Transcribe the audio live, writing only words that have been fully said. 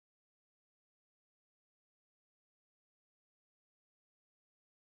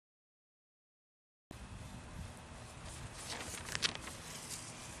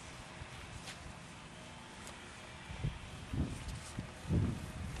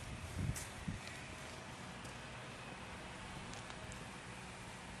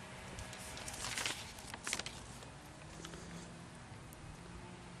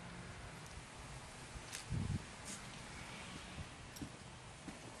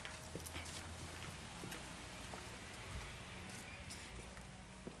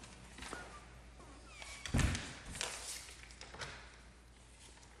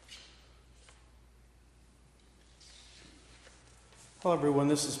Hello everyone,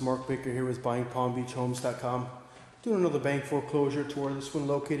 this is Mark Baker here with BuyingPalmBeachHomes.com. Doing another bank foreclosure tour. This one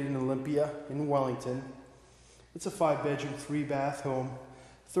located in Olympia in Wellington. It's a 5-bedroom, 3-bath home,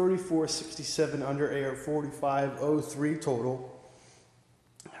 3467 under AR 4503 total.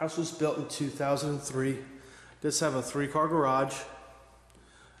 House was built in 2003. Does have a 3-car garage,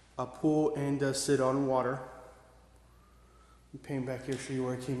 a pool, and does sit on water. Paint back here, show you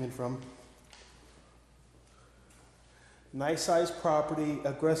where it came in from. Nice sized property,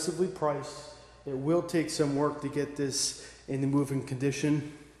 aggressively priced. It will take some work to get this in the moving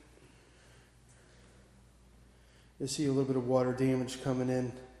condition. You see a little bit of water damage coming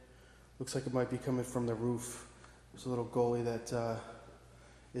in. Looks like it might be coming from the roof. There's a little gully that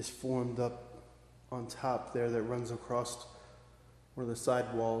is formed up on top there that runs across one of the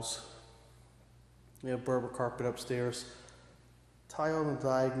side walls. We have Berber carpet upstairs, tile on the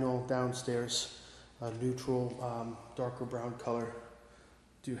diagonal downstairs. Neutral, darker brown color.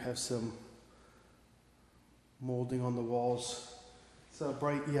 Do have some molding on the walls. It's a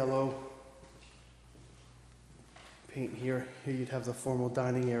bright yellow paint here. Here you'd have the formal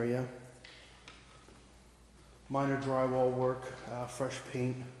dining area. Minor drywall work, fresh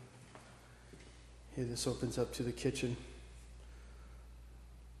paint. Here this opens up to the kitchen.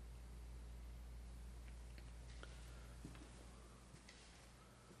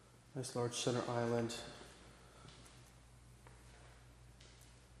 Nice large center island.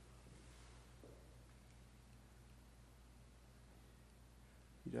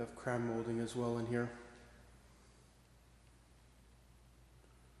 You'd have crown molding as well in here.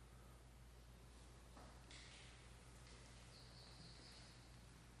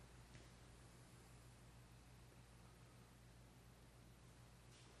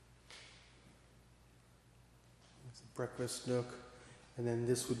 It's a breakfast nook. And then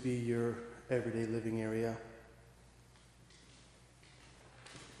this would be your everyday living area.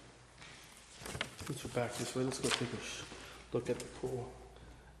 Since we're back this way, let's go take a look at the pool.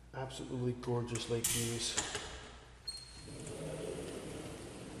 Absolutely gorgeous lake views.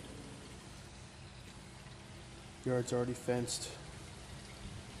 Yard's already fenced.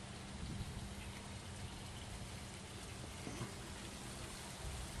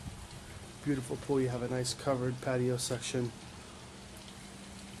 Beautiful pool. You have a nice covered patio section.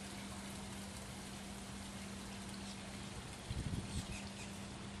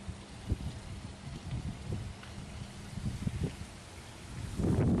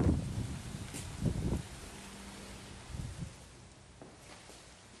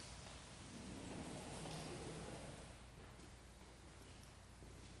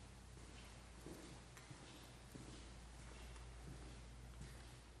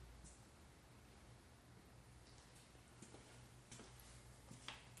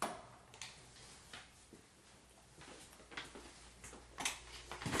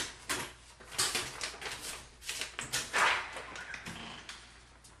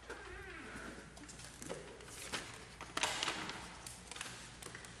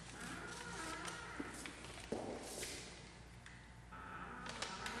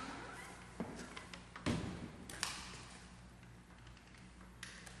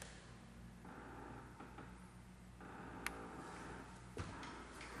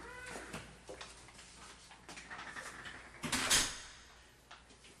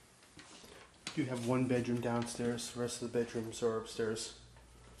 You have 1 bedroom downstairs, the rest of the bedrooms are upstairs.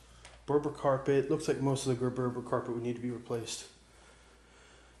 Berber carpet, looks like most of the Berber carpet would need to be replaced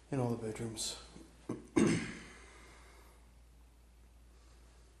in all the bedrooms.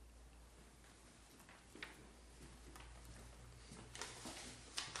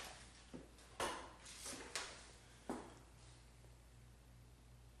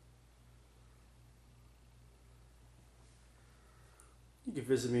 You can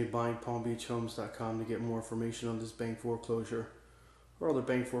visit me at BuyingPalmBeachHomes.com to get more information on this bank foreclosure or other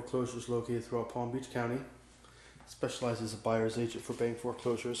bank foreclosures located throughout Palm Beach County. Specializes as a buyer's agent for bank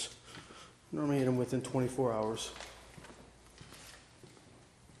foreclosures. Normally hit them within 24 hours.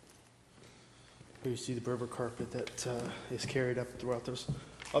 Here you see the Berber carpet that is carried up throughout those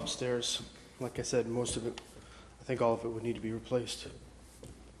upstairs. Like I said, most of it, I think all of it would need to be replaced.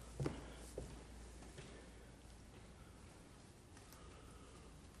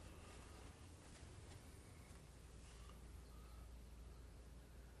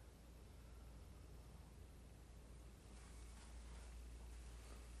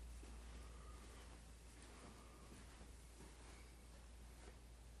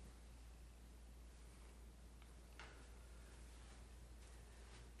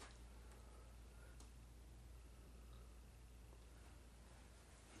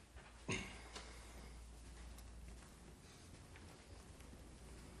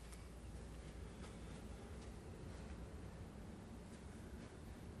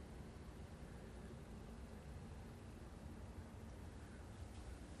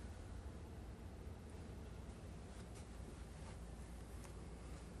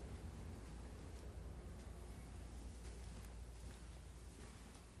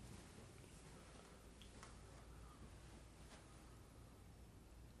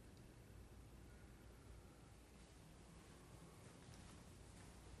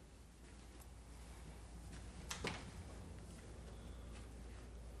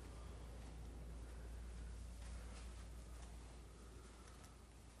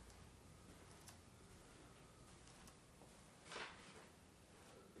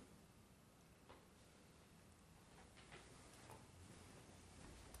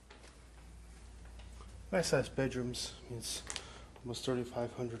 Nice sized bedrooms. I mean, it's almost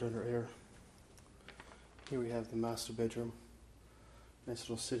 3,500 under air. Here we have the master bedroom. Nice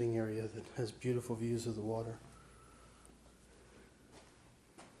little sitting area that has beautiful views of the water.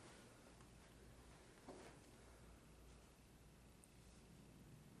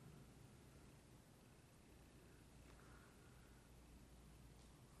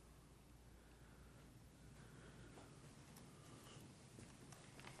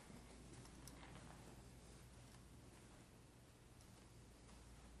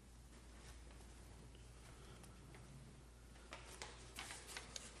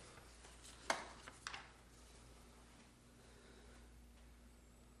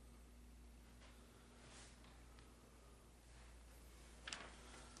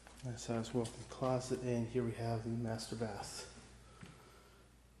 Nice size walk-in closet, and here we have the master bath.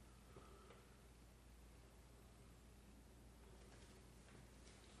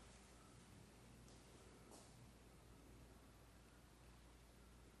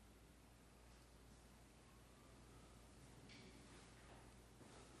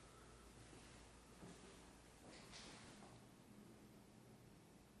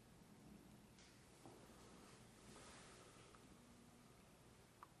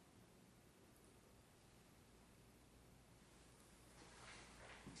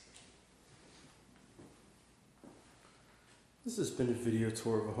 This has been a video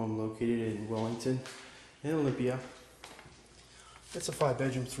tour of a home located in Wellington and Olympia. It's a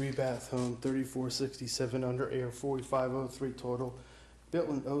 5-bedroom, 3-bath home, 3467 under air, 4503 total, built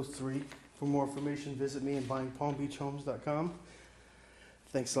in '03. For more information, visit me at buyingpalmbeachhomes.com.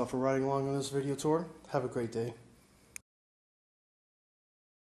 Thanks a lot for riding along on this video tour. Have a great day.